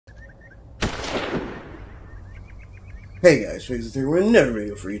Hey guys, StrainZex here. We're in another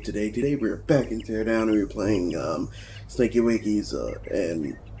video for you today. Today we're back in Teardown and we're playing Snakey Wakey's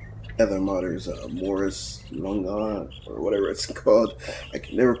and other modders Morris Longa or whatever it's called. I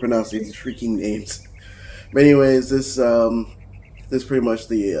can never pronounce these freaking names. But anyways, this pretty much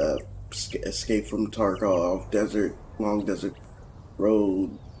the escape from Tarkov long desert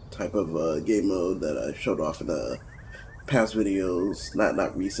road type of game mode that I showed off in past videos,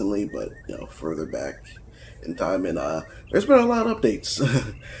 not recently, but further back in time. And there's been a lot of updates.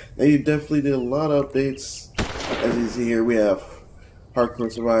 They definitely did a lot of updates. As you see here, we have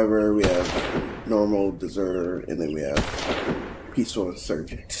hardcore survivor, we have normal deserter, and then we have peaceful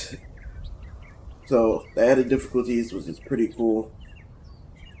insurgent. So the added difficulties was just pretty cool.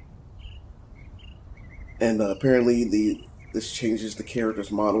 And apparently this changes the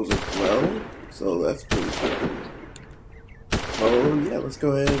characters' models as well, so that's pretty cool. Oh yeah, let's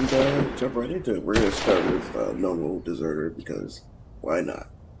go ahead and jump right into it. We're gonna start with normal deserter because why not?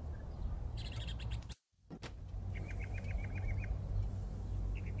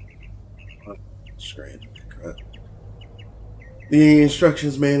 Straight. The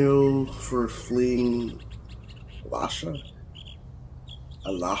instructions manual for fleeing Lasha.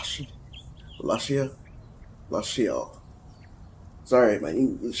 Sorry, my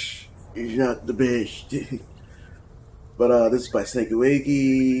English is not the best. But this is by Snakey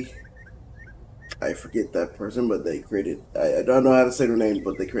Wakey. I forget that person, but they created, I don't know how to say their name,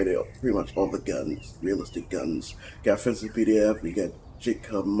 but they created pretty much all the guns, realistic guns. Got Offensive PDF, we got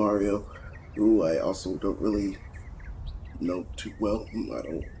Jacob Mario, who I also don't really know too well. I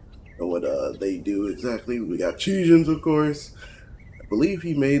don't know what they do exactly. We got Cheesians, of course. I believe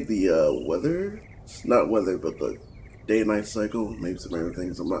he made the weather, not weather, but the day and night cycle, maybe some other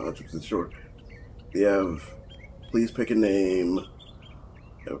things, I'm not 100% sure. We have Please Pick a Name,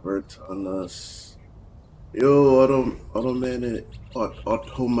 Evert on us. Yo, automatic. The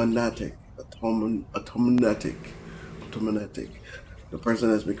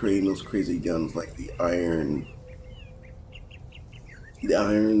person that's been creating those crazy guns like the irons,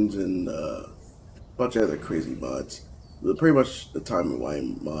 and a bunch of other crazy mods. Pretty much the Time and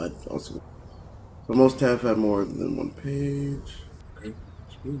Wine mod also. So most tabs have more than one page.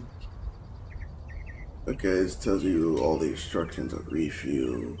 Okay, this tells you all the instructions of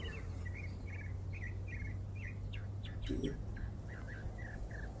refuel.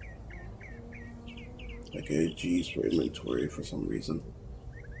 Okay, G's for inventory for some reason.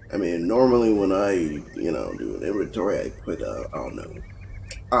 I mean, normally when I, do an inventory, I put, I don't know,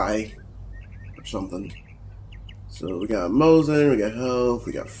 I or something. So we got Mosin, we got health,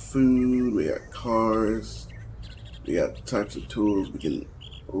 we got food, we got cars, we got types of tools. We can,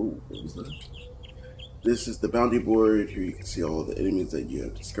 oh, what was that? This is the bounty board. Here you can see all the enemies that you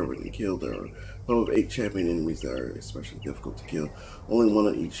have discovered and killed. There are a total of 8 champion enemies that are especially difficult to kill. Only one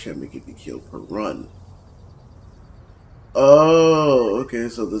of each champion can be killed per run. Oh, okay,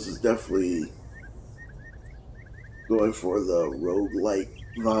 so this is definitely going for the roguelike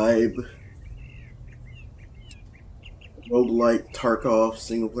vibe. Roguelike Tarkov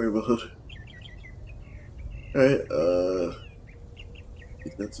single player mode. Alright, I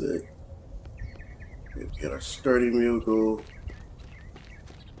think that's it. We got our starting vehicle.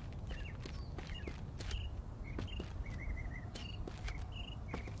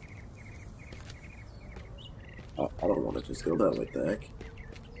 I don't want to just go down like that.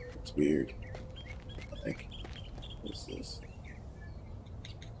 It's weird. Like, what's this?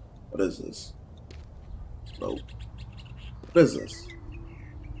 What is this? No. What is this?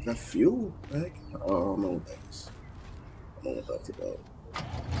 Is that fuel? Heck? I don't know what that is. I don't know what that's about.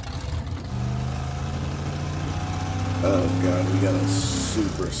 Oh god, we got a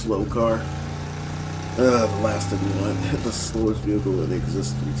super slow car. The last thing we want. The slowest vehicle in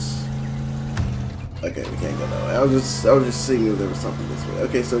existence. Okay, we can't go that way. I was just seeing if there was something this way.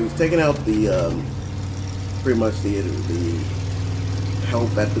 Okay, so he's taking out the pretty much the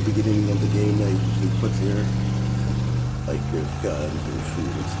help at the beginning of the game that he puts here. Like there's guns and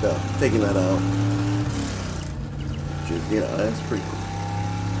food and stuff. Taking that out. Just, that's pretty cool.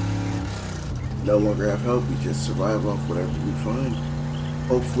 No longer have help, we just survive off whatever we find.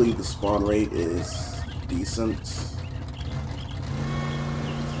 Hopefully the spawn rate is decent.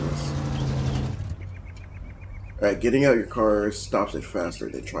 Alright, getting out your car stops it faster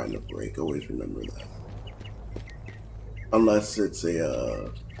than trying to brake. Always remember that. Unless it's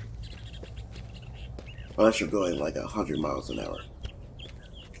unless you're going like 100 miles an hour.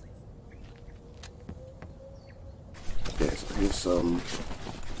 Okay, so here's some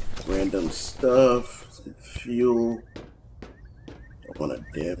random stuff, some fuel. Don't want to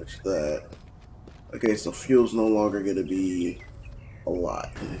damage that. Okay, so fuel's no longer gonna be a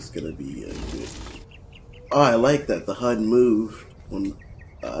lot. It's gonna be good. Oh, I like that. The HUD move when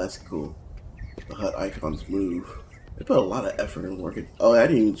that's cool. The HUD icons move. They put a lot of effort in working. Oh, I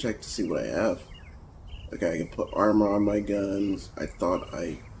didn't even check to see what I have. Okay, I can put armor on my guns. I thought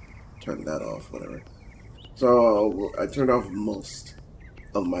I turned that off. Whatever. So I turned off most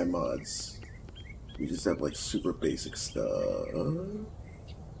of my mods. We just have like super basic stuff.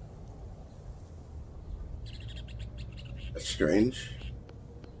 That's strange.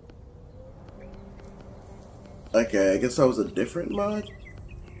 Okay, I guess that was a different mod.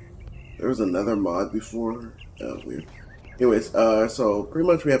 There was another mod before. That was weird. Anyways, so pretty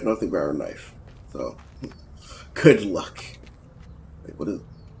much we have nothing but our knife. So, good luck. Wait, what is...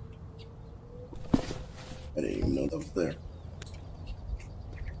 I didn't even know that was there.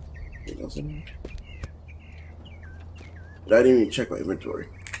 Anything else in here? But I didn't even check my inventory.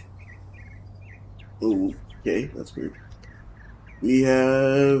 Ooh, okay, that's weird. We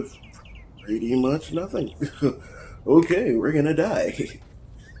have pretty much nothing. Okay, we're gonna die.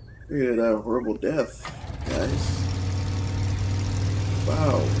 We're gonna die a horrible death, guys.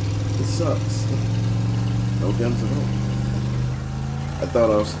 Wow, this sucks. No guns at all. I thought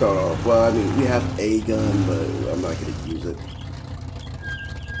I would start off. Well, I mean, we have a gun, but I'm not gonna use it.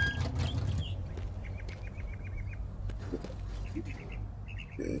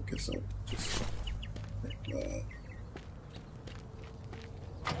 Yeah, I guess I'll just.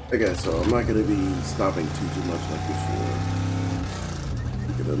 Okay, so I'm not gonna be stopping too much like before.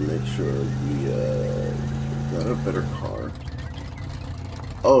 We're gonna make sure we got a better car.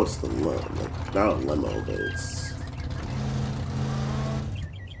 Oh, it's the limo, like not a limo, but it's.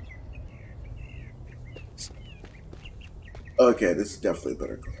 Okay, this is definitely a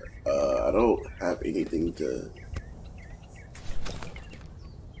better car. I don't have anything to.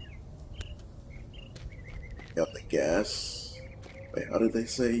 Got the gas. Wait, how did they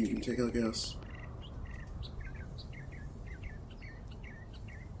say you can take out gas?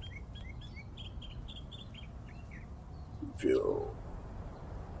 Fuel.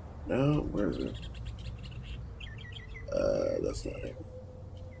 No, where is it? That's not it.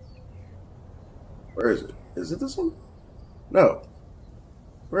 Where is it? Is it this one? No.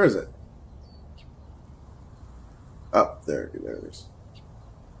 Where is it? Oh, there it is.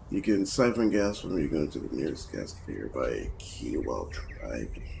 You can siphon gas when you go to the nearest gas cleaner by a key while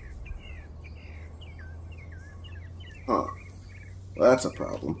driving. Huh. Well, that's a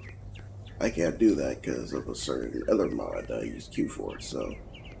problem. I can't do that because of a certain other mod I use Q for, so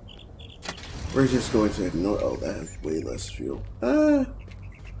we're just going to ignore. Oh, that has way less fuel.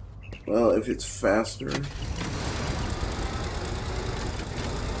 Well, if it's faster,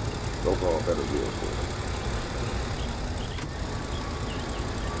 overall better vehicle.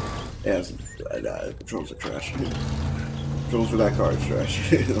 Yeah, the controls are trash. Controls for that car is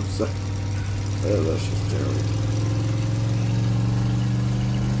trash. I'm sorry. That's just terrible.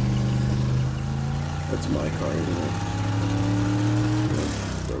 That's my car, isn't it? Yeah,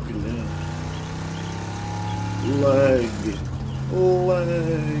 broken down. Leg.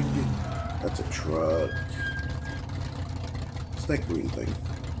 That's a truck. What's that green thing?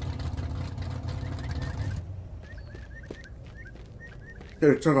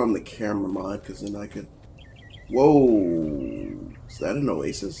 Gotta turn on the camera mod, because then I could... Whoa! Is that an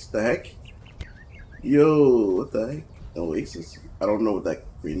Oasis? The heck? Yo, what the heck? Oasis? I don't know what that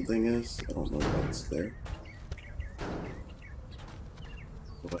green thing is. I don't know what's there.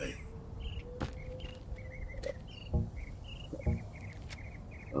 Wait.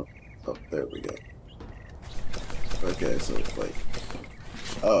 Oh, there we go. Okay, so it's like...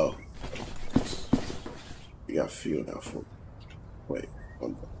 Oh. We got fuel now for... Wait.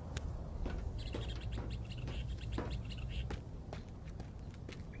 One more.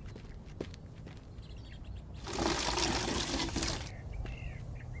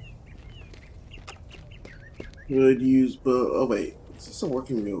 Could use, but oh wait, is this a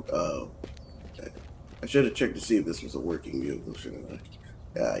working vehicle? Oh, okay. I should have checked to see if this was a working vehicle, shouldn't I?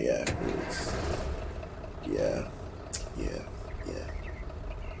 Yeah, yeah.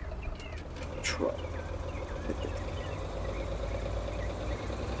 Truck.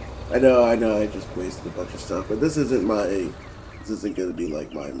 I know, I just wasted a bunch of stuff, but this isn't gonna be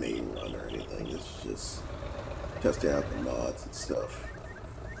like my main run or anything. It's just testing out the mods and stuff.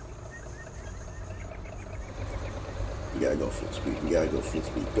 We gotta go full speed.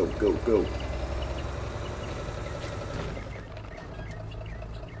 Go.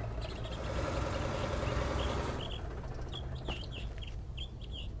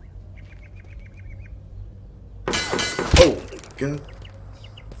 Oh my god.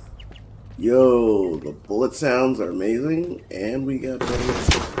 Yo, the bullet sounds are amazing, and we got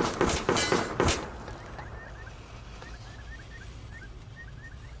bullets.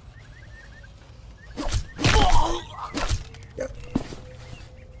 Yep.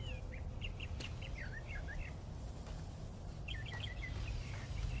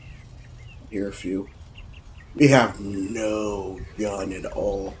 Here a few. We have no gun at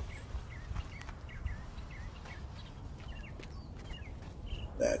all.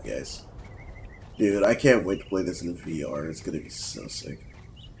 Bad guys. Dude, I can't wait to play this in VR. It's gonna be so sick.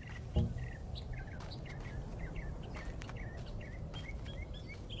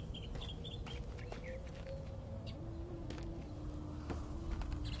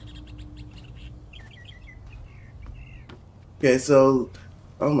 Okay, so,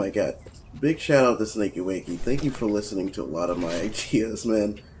 oh my god. Big shout out to Snakey Wakey. Thank you for listening to a lot of my ideas,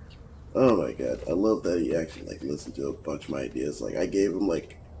 man. Oh my god. I love that he actually, like, listened to a bunch of my ideas. Like, I gave him,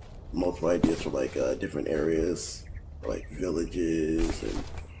 like, multiple ideas for, like, different areas. Like, villages,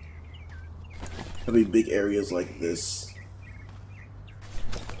 and big areas like this.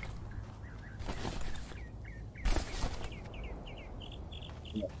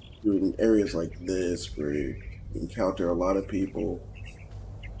 Doing areas like this where you encounter a lot of people,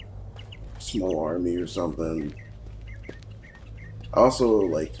 small army or something. I also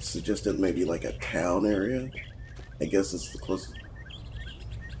like suggested maybe like a town area. I guess it's the closest.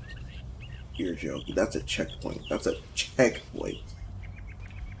 You're joking. That's a checkpoint. That's a checkpoint.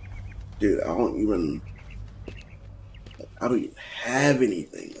 Dude, I don't even have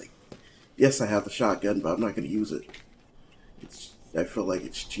anything. Like, yes, I have the shotgun, but I'm not gonna use it. I feel like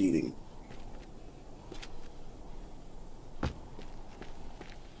it's cheating.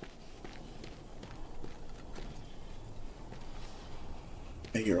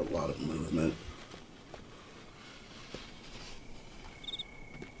 I hear a lot of movement.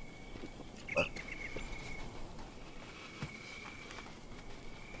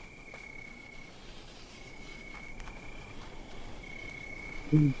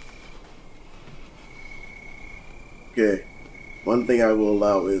 Okay, one thing I will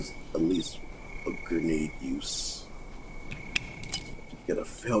allow is at least a grenade use. Gonna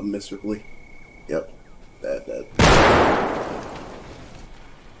fail miserably. Yep, that.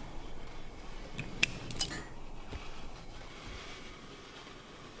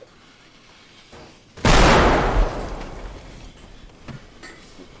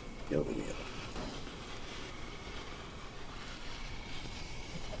 Kill the other.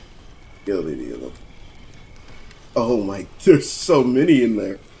 Kill the other. Oh my, there's so many in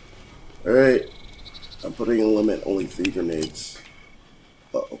there. Alright. I'm putting a limit, only 3 grenades.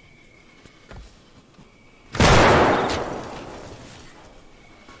 Uh-oh.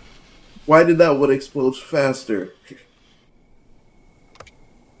 Why did that one explode faster?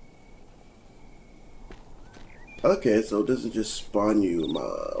 Okay, so it doesn't just spawn you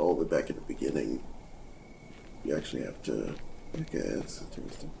all the way back at the beginning. You actually have to... Okay, that's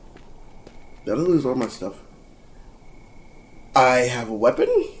interesting. Did I lose all my stuff? I have a weapon?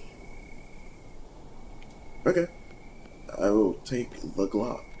 Okay. I will take the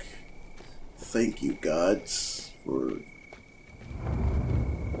Glock. Thank you, gods, for...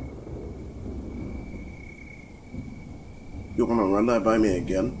 You wanna run that by me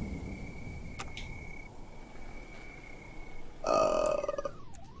again?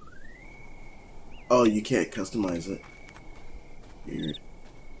 Oh, you can't customize it. Weird.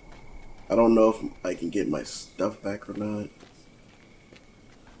 I don't know if I can get my stuff back or not.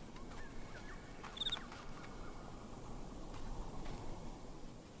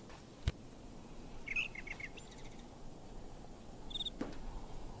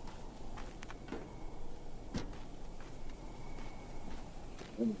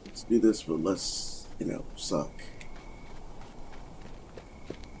 Let's do this, but let's, you know, suck.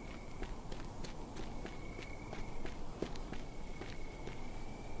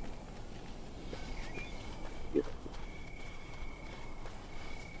 Yeah.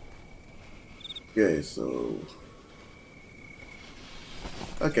 Okay, so...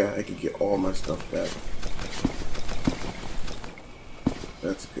 Okay, I can get all my stuff back.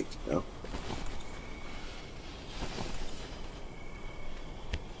 That's good to know.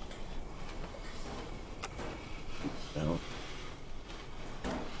 Now.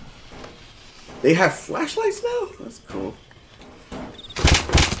 They have flashlights now? That's cool.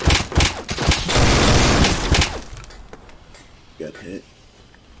 Got hit.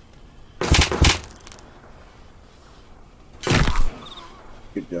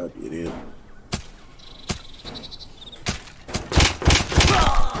 Good job, you idiot.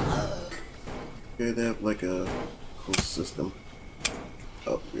 Okay, they have like a whole system.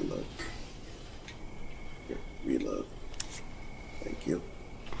 Oh, reload.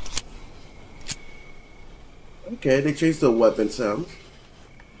 Okay, they changed the weapon sounds.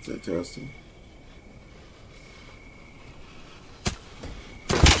 It's interesting.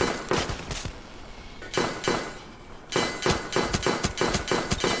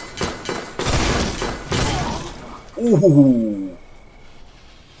 Ooh!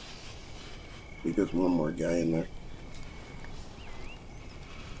 I think there's one more guy in there.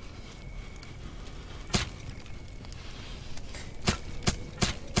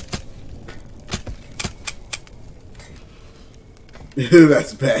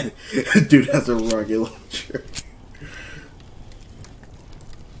 That's bad. Dude has a rocket launcher.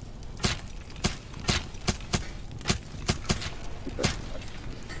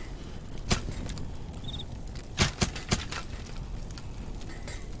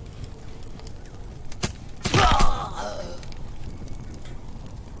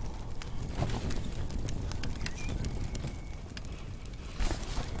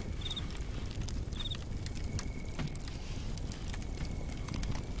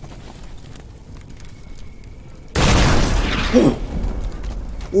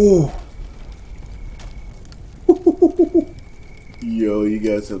 Ooh. Yo, you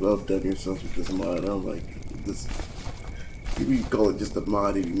guys have outdone yourselves with this mod. I'm like, this. You can call it just a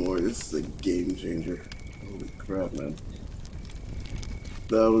mod anymore. This is a game changer. Holy crap, man.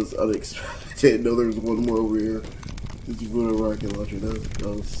 That was unexpected. I didn't know there was one more over here. Did you put a rocket launcher?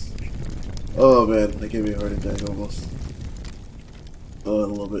 That was. Oh man, that gave me a heart attack almost. Oh, I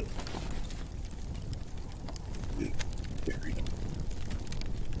love it.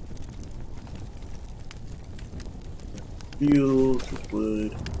 Fuel,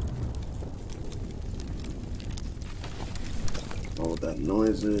 wood. All that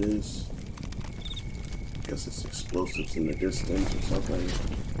noise is. Guess it's explosives in the distance or something.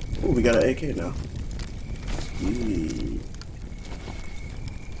 Oh, we got an AK now. Sweet.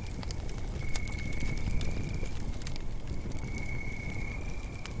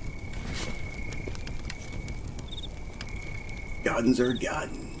 Guns are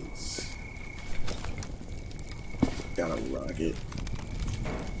guns. Got a rocket.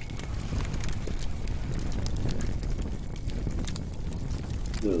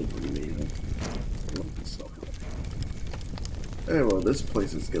 Little grenade. Hey, well, this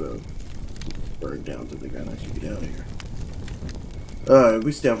place is gonna burn down to the ground. I should get out of here.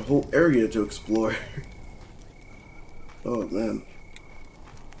 We still have a whole area to explore. Oh man.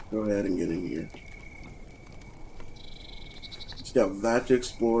 Go ahead and get in here. Still have that to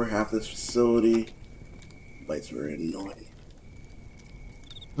explore, half this facility. Lights very annoying.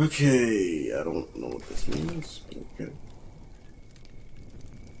 Okay, I don't know what this means, but okay.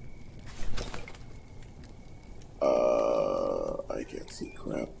 I can't see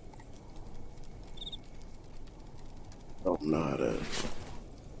crap. Don't know how to.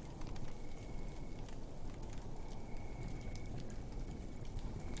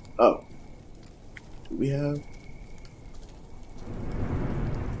 Oh. Do we have?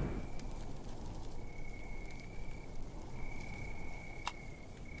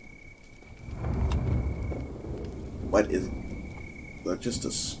 What is that? Just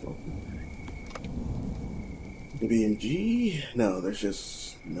a smoke? BMG? No, there's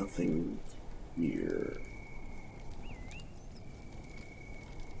just nothing here.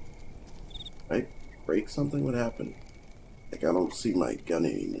 I break something? What happened? Like, I don't see my gun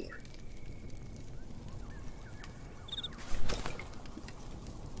anymore.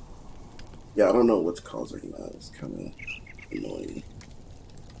 Yeah, I don't know what's causing that. It's kind of annoying.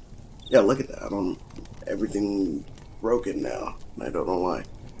 Yeah, look at that. I don't. Everything broken now. I don't know why.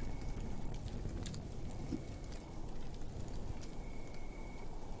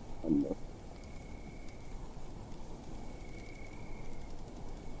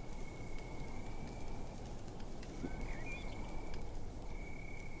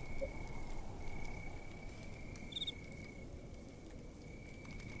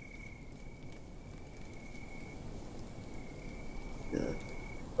 Yeah.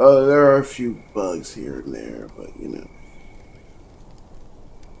 There are a few bugs here and there, but you know.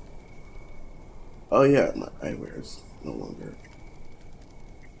 Oh yeah, my eyewear is no longer.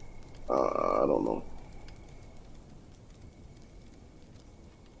 I don't know.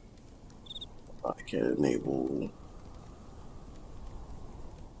 I can't enable.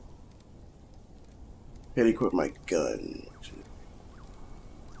 Can't equip my gun.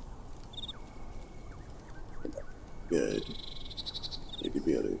 Good. Need to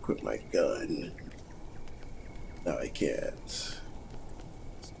be able to equip my gun. No, I can't.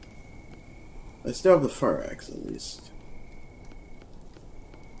 I still have the fire axe at least.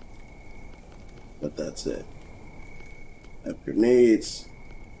 But that's it. I have grenades,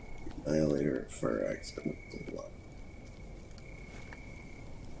 annihilator, fire axe, and a block.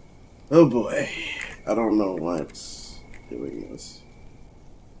 Oh boy. I don't know why it's doing this.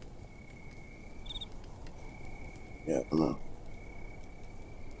 Yeah, I don't know.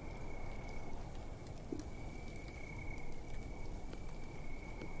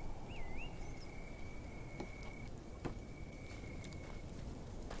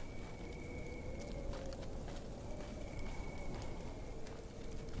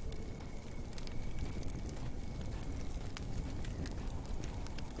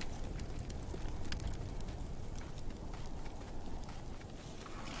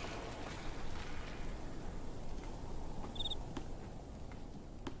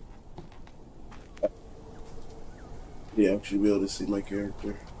 Yeah, I should be able to see my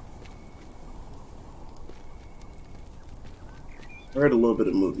character. I heard a little bit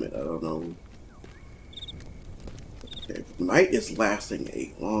of movement. I don't know. Okay, night is lasting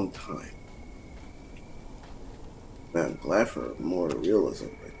a long time. Man, I'm glad for more realism.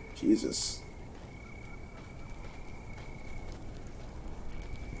 But Jesus.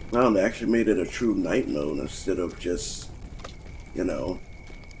 No, they actually made it a true night mode instead of just, you know,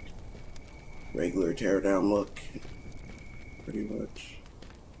 regular teardown look. Pretty much.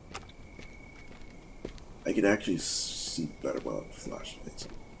 I can actually see better without flashlights.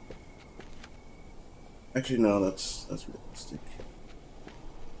 Actually, no, that's realistic.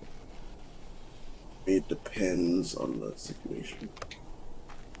 It depends on the situation.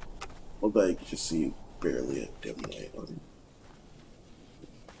 Although you can just see barely a dim light on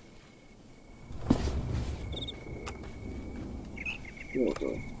it. You're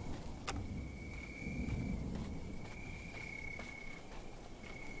welcome.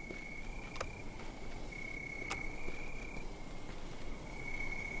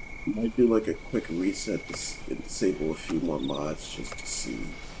 Might do like a quick reset and disable a few more mods just to see.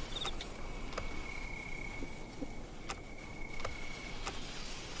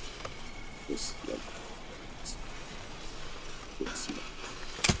 This, yeah.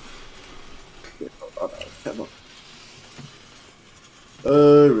 Come on.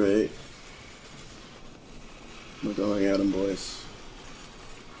 Alright. We're going at 'em, boys.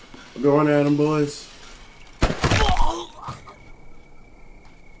 We're going at 'em, boys.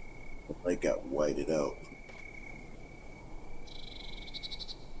 I got whited out.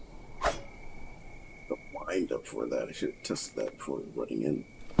 The wind up for that. I should have tested that before running in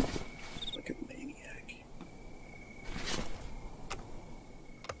like a maniac.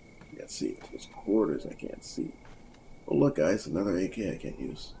 I can't see it. Those quarters I can't see. Oh look guys, another AK I can't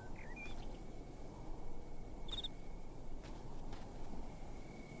use.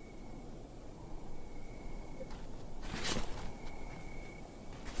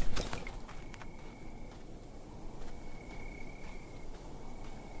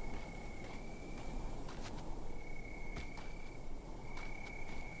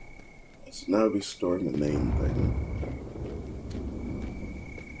 So now we storing the main thing.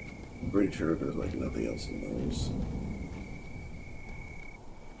 I'm pretty sure there's like nothing else in those.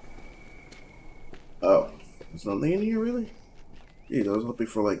 Oh, there's nothing in here really? Geez, I was hoping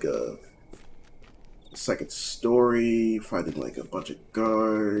for like a second story, finding like a bunch of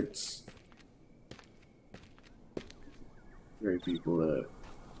guards. Great people that,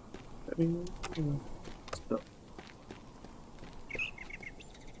 I mean, you know, stuff.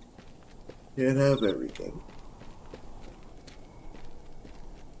 Can't have everything.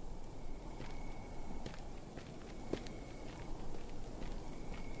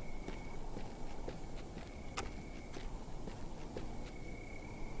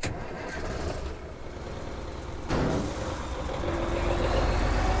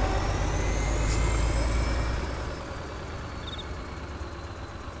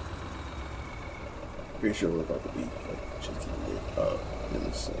 Pretty sure we're about to be like just lit up in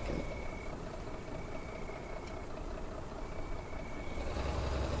a second.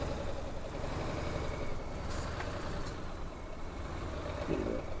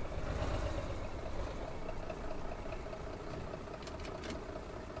 Anyway.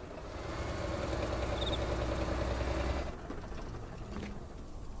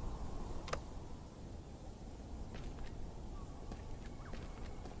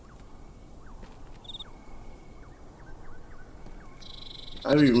 I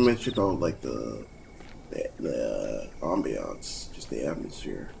haven't even mentioned all like the ambiance, just the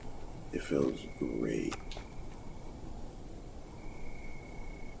atmosphere. It feels great.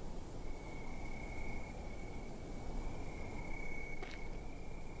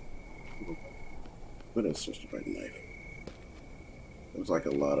 I'm gonna switch to my knife. There's like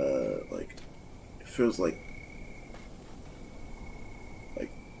a lot of like, it feels like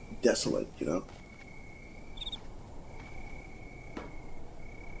desolate, you know.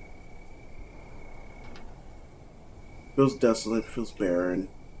 Feels desolate, feels barren.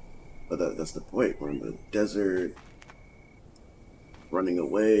 But that's the point. We're in the desert, running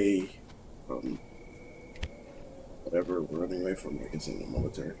away from whatever we're running away from. I guess in the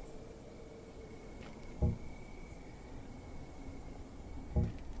military.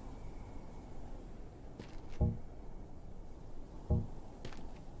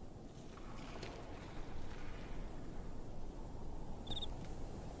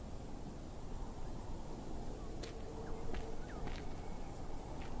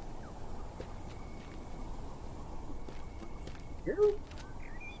 Here?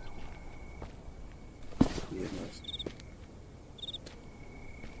 Yeah, nice.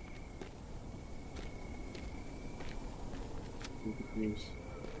 Please.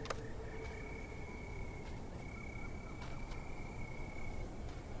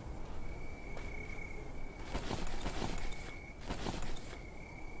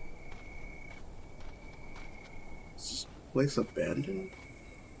 Is this place abandoned?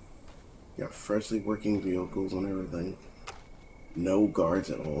 Got freshly working vehicles and everything. No guards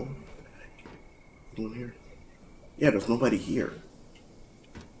at all. Anyone here? Yeah, there's nobody here.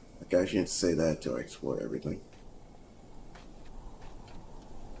 Like, I shouldn't say that till I explore everything.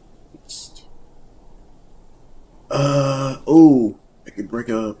 Oh, I could break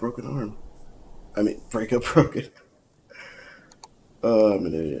a broken arm. I mean, break a broken. I'm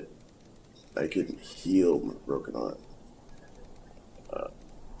an idiot. I can heal my broken arm.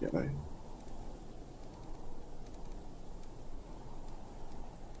 Can I?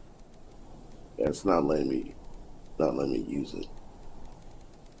 Yeah, it's not letting me use it.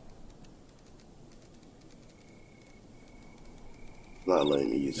 It's not letting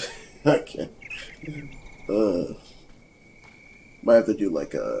me use it. I can't. Might have to do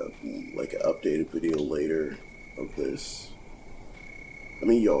like an updated video later of this. I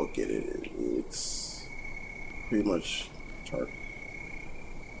mean, y'all get it. It's pretty much chart.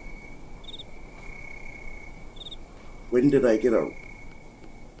 When did I get a?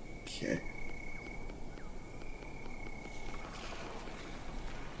 Okay.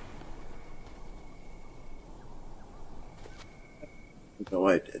 No,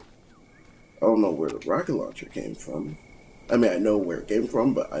 I did. I don't know where the rocket launcher came from. I mean, I know where it came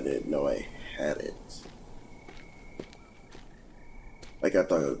from, but I didn't know I had it. Like, I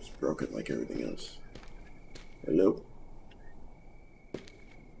thought it was broken like everything else. Hello?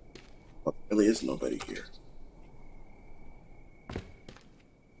 Oh, there really is nobody here.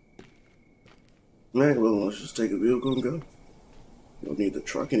 Alright, well, let's just take a vehicle and go. We don't need the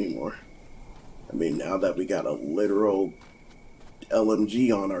truck anymore. I mean, now that we got a literal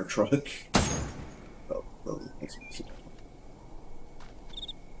LMG on our truck. Oh, that's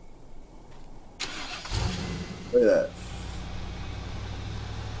look at that.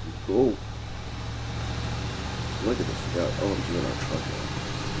 Cool. Look at this. We got LMG on our truck now.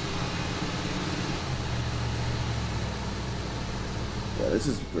 Yeah, this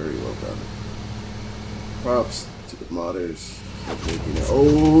is very well done. Props to the modders.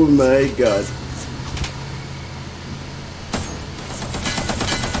 Oh my god.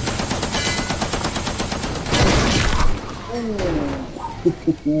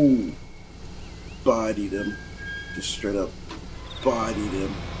 Ooh. Bodied him. Just straight up bodied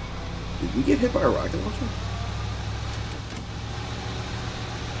him. Did we get hit by a rocket launcher?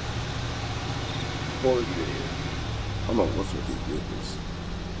 Poor video. I don't know what's with these vehicles.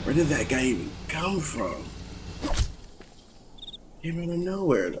 Where did that guy even come from? Came out of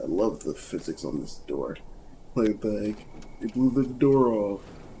nowhere. I love the physics on this door. Like that. They blew the door off.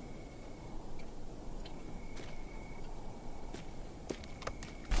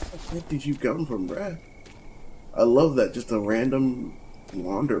 Where did you come from, bruh? I love that. Just a random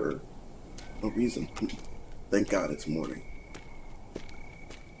wanderer. No reason. Thank God it's morning.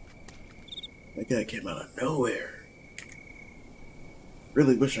 That guy came out of nowhere.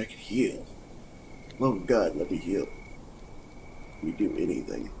 Really wish I could heal. Love of God, let me heal. Let me do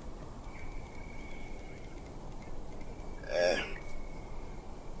anything. Yeah,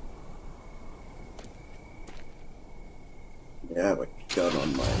 I have a gun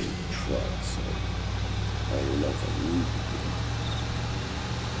on my truck, so I don't even know if I need to.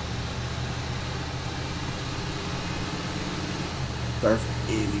 Sorry for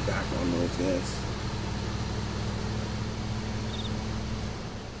any background noise, guys.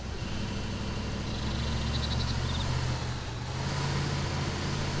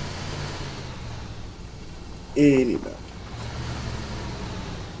 Any background.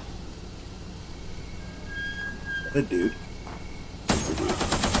 A dude. It's a dude.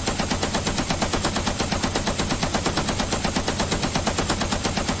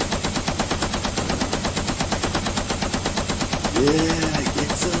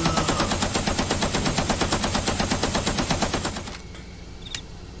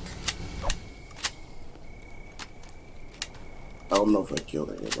 killed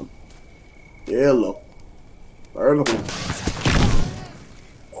any of them. Hello. Hello.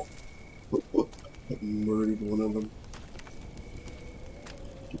 I murdered one of them.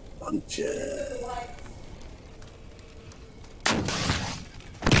 Punch it.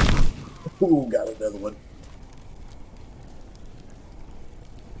 Ooh, got another one.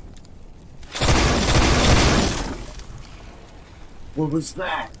 What was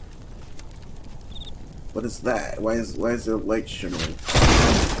that? What is that? Why is there light shimmering?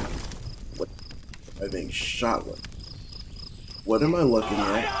 What am I being shot with? What am I looking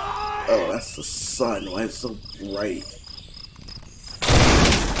at? Oh, that's the sun. Why is it so bright?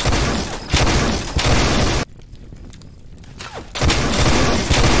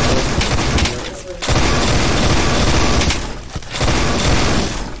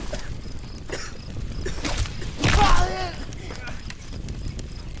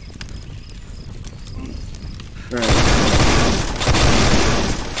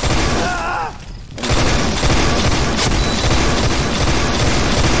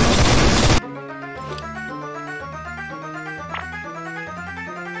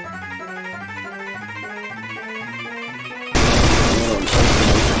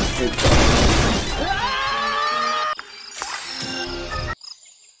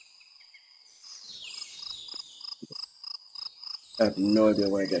 I have no idea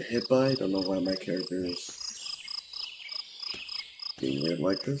what I got hit by. I don't know why my character is being weird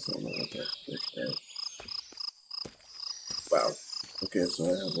like this. I don't know what that. Wow. Okay, so I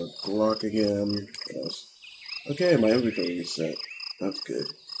have a Glock again. What else? Okay, my inventory is set. That's good.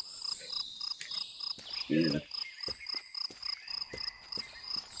 Yeah.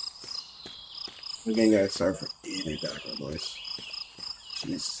 Again, guys, sorry for any background noise.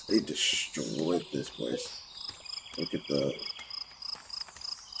 Jeez, they destroyed this place. Look at the...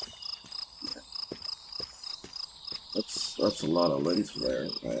 That's a lot of lens flare.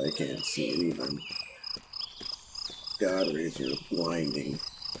 I can't see anything. God, rays are blinding.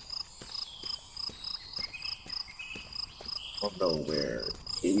 I don't know where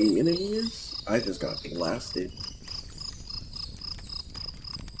any enemy is. I just got blasted.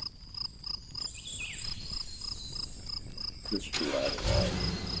 Just drive it out.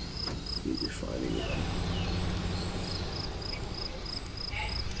 Need to be finding it.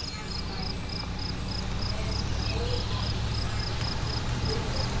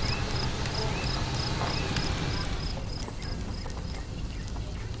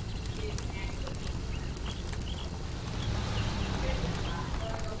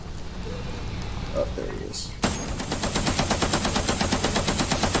 Oh, there he is.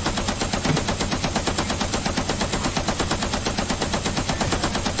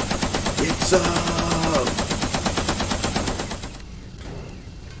 It's up!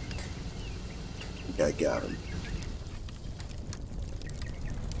 I got him.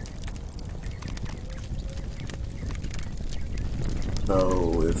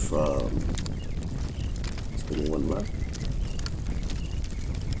 So if there's anyone left.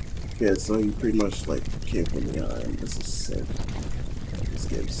 Yeah, so you pretty much like came from the eye, and this is sick. This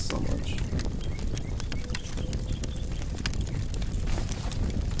game's so much.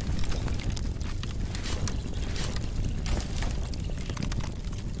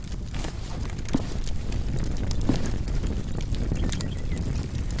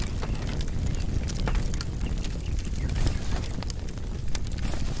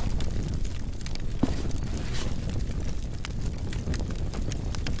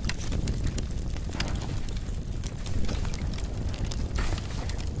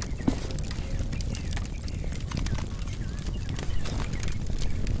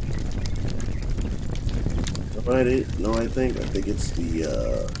 No, I think it's the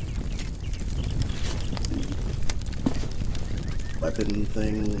weapon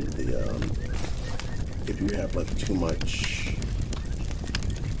thing. If you have like too much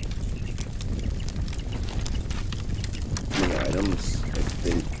many items, I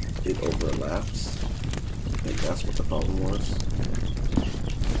think it overlaps. I think that's what the problem was.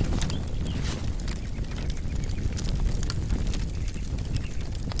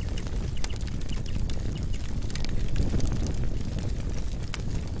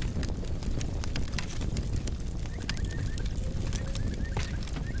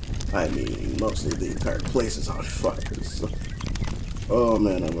 I mean, mostly the entire place is on fire. So. Oh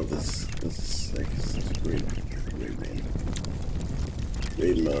man, I love this. This is sick. This is great. Great game.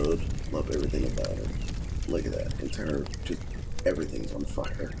 Great mode. Love everything about it. Look at that. Entire, just everything's on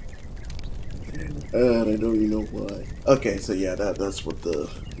fire. And I don't even know why. Okay, so yeah, that's what the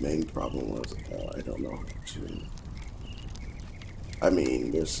main problem was. I don't know how to... I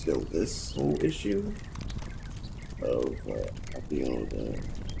mean, there's still this whole issue. of being able to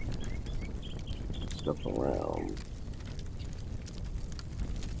stuff around.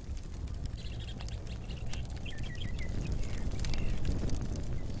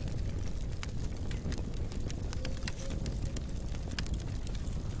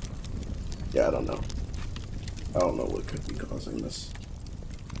 Yeah, I don't know. I don't know what could be causing this.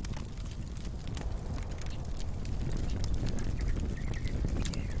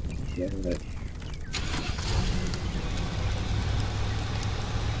 Yeah, that.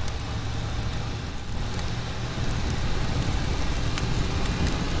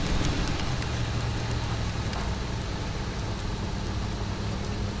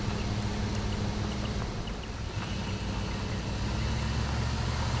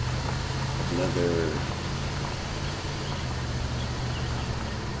 Another.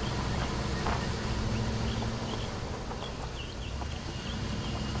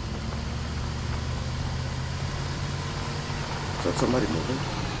 Is that somebody moving?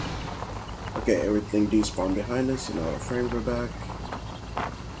 Okay, everything despawned behind us, and our frames are back.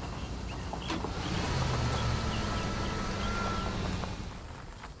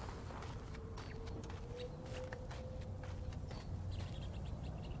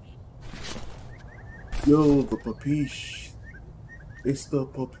 Yo, the papiche. It's the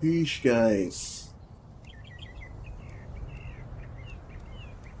papiche, guys.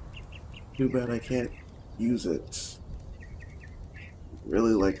 Too bad I can't use it.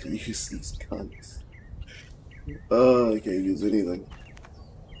 Really like to use these guns. I can't use anything.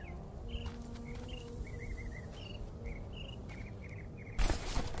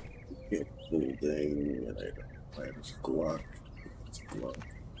 Can't do anything, and I have this Glock. It's a Glock.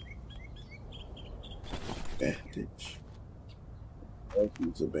 Bandage. I'll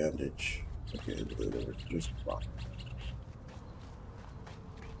use a bandage. Okay, whatever. Just block.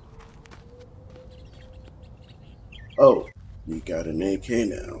 Oh, you got an AK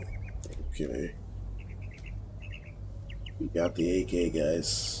now. Okay. We got the AK,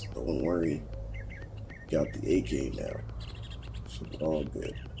 guys. Don't worry. Got the AK now. So we're all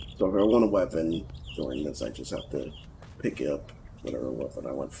good. So if I want a weapon during this, I just have to pick up whatever weapon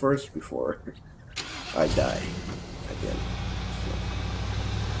I want first before I die again. So.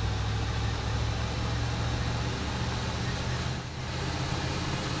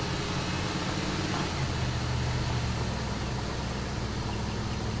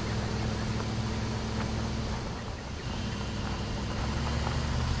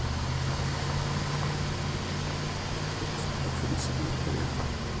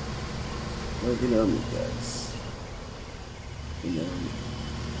 Well, you know me, guys. You know me.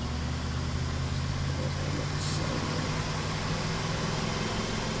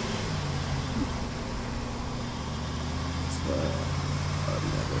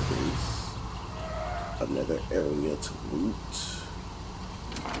 It's another area to loot.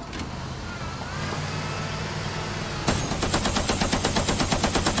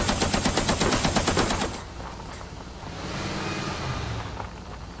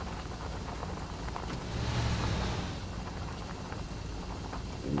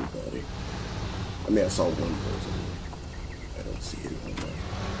 Anybody? I mean, I saw one person. I don't see anyone there.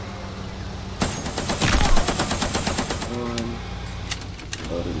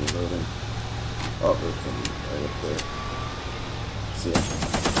 Loading. Oh, they're coming right up there. See ya.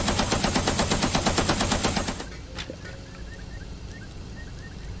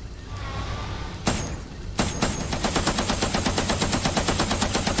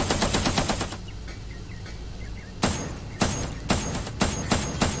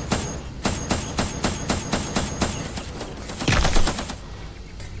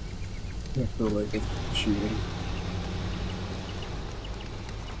 I feel like it's shooting.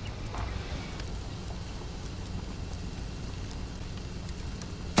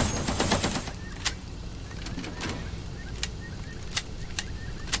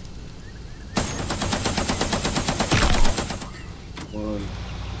 One.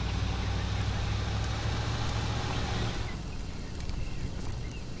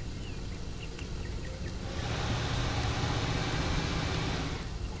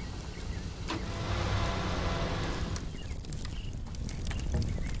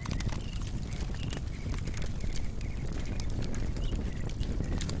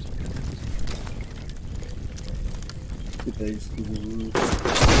 Today's good.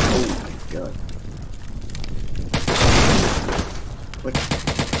 Oh my god. What?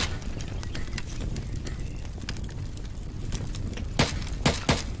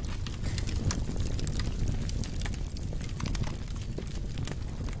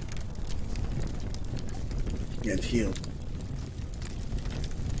 Get healed.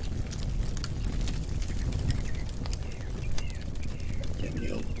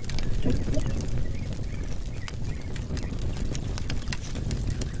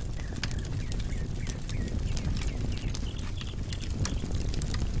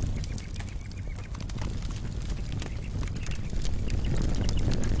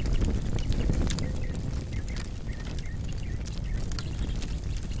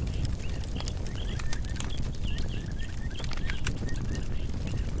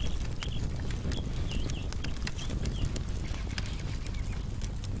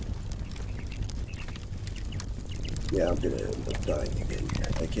 Yeah, I'm gonna end up dying again.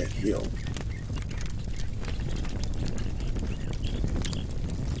 I can't heal.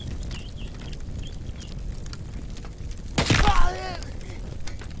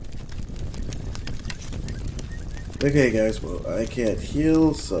 Okay guys, well I can't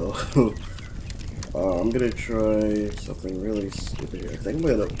heal, so I'm gonna try something really stupid here. I think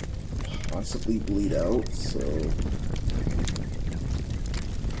I'm gonna possibly bleed out, so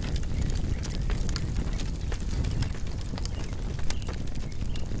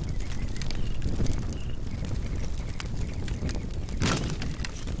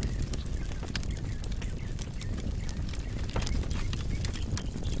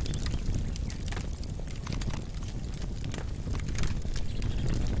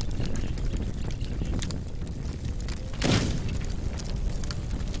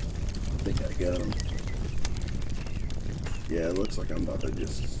I think I got him. Yeah, it looks like I'm about to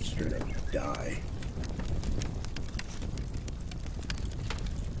just straight up die.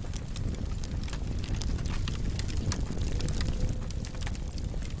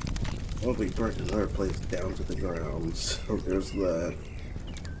 Well, we burnt another place down to the ground, so there's that.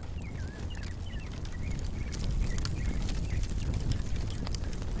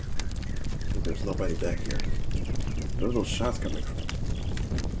 There's nobody back here. Where are those shots coming from?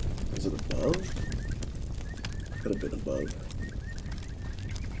 Is it above? Could have been above.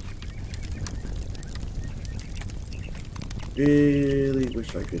 Really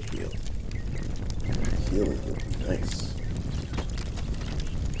wish I could heal. Healing would be nice.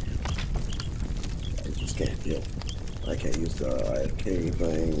 I just can't heal. I can't use the IFK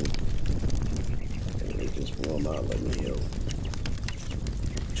thing. And it just will not let me heal.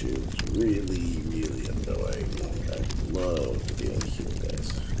 Which is really, really annoying. I love to be able to heal, guys.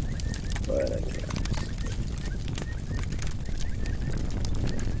 But I can't.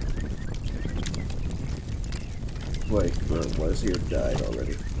 Wait, why is he died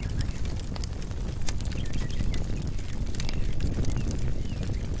already?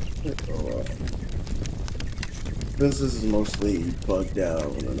 Oh, this is mostly bugged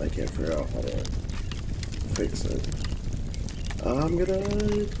out and I can't figure out how to fix it. I'm gonna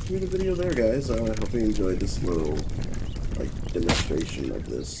do the video there, guys. I hope you enjoyed this little demonstration of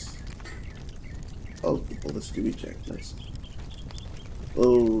this. Oh, well, let's do check. Nice.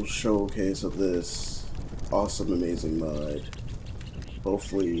 Little showcase of this awesome, amazing mod.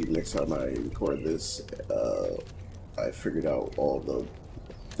 Hopefully, next time I record this, I figured out all the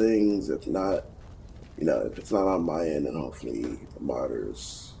things. If not, if it's not on my end, then hopefully the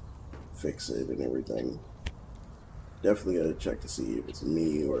modders fix it and everything. Definitely gotta check to see if it's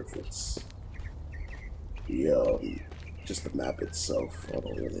me or if it's the just the map itself. I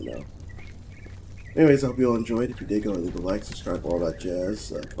don't really know. Anyways, I hope you all enjoyed. If you did, go and leave a like, subscribe, all that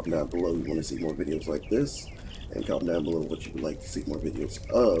jazz. Comment down below if you want to see more videos like this, and comment down below what you would like to see more videos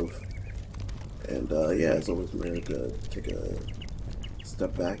of. And yeah, as always, remember to take a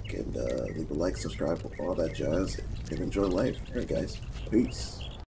step back and leave a like, subscribe, all that jazz, and enjoy life. Alright guys, peace.